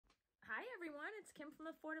everyone, it's Kim from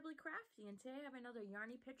Affordably Crafty, and today I have another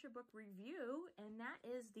Yarny picture book review, and that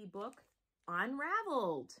is the book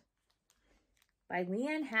Unraveled by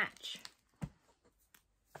Leanne Hatch.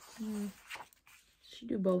 Should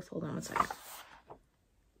do both. Hold on a second.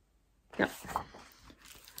 Yep.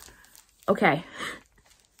 Okay.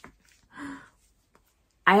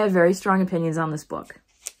 I have very strong opinions on this book.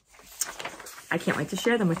 I can't wait to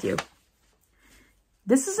share them with you.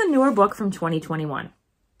 This is a newer book from 2021.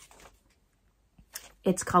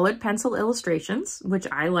 It's colored pencil illustrations, which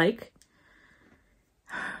I like.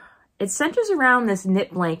 It centers around this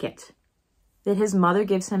knit blanket that his mother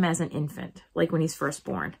gives him as an infant, like when he's first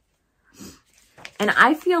born. And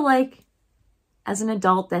I feel like as an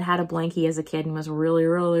adult that had a blankie as a kid and was really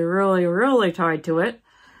tied to it,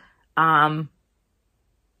 I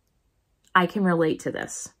can relate to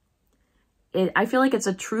this. I feel like it's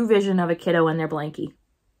a true vision of a kiddo in their blankie.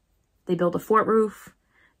 They build a fort roof.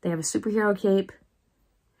 They have a superhero cape.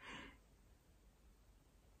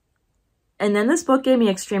 And then this book gave me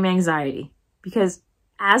extreme anxiety because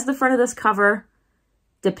as the front of this cover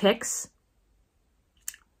depicts,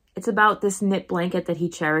 it's about this knit blanket that he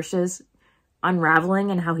cherishes unraveling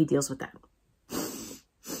and how he deals with that.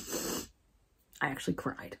 I actually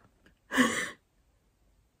cried.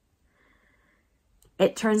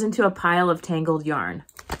 It turns into a pile of tangled yarn.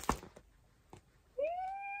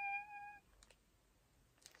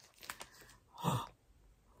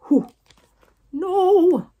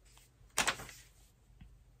 No!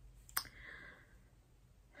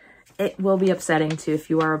 It will be upsetting too if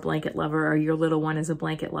you are a blanket lover or your little one is a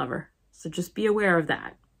blanket lover. So just be aware of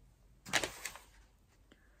that.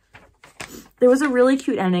 There was a really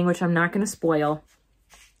cute ending, which I'm not going to spoil.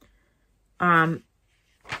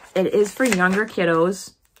 It is for younger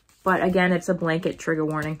kiddos, but again, it's a blanket trigger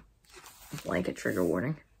warning. Blanket trigger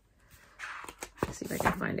warning. Let's see if I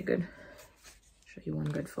can find a good, show you one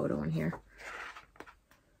good photo in here.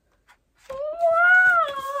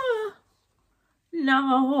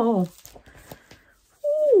 No.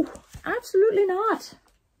 Ooh, absolutely not.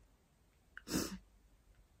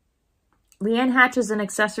 Leanne Hatch is an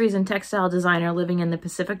accessories and textile designer living in the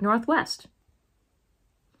Pacific Northwest.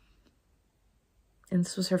 And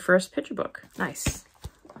this was her first picture book. Nice.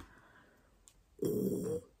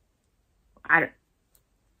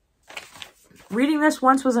 Reading this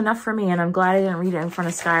once was enough for me, and I'm glad I didn't read it in front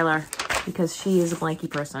of Skylar because she is a blankie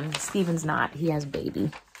person. Steven's not. He has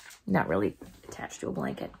baby. Not really attached to a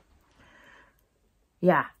blanket.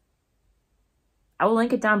 Yeah. I will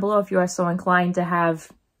link it down below if you are so inclined to have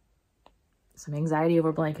some anxiety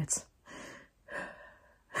over blankets.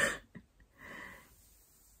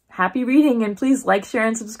 Happy reading, and please like, share,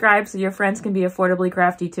 and subscribe so your friends can be affordably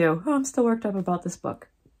crafty too. Oh, I'm still worked up about this book.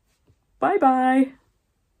 Bye-bye.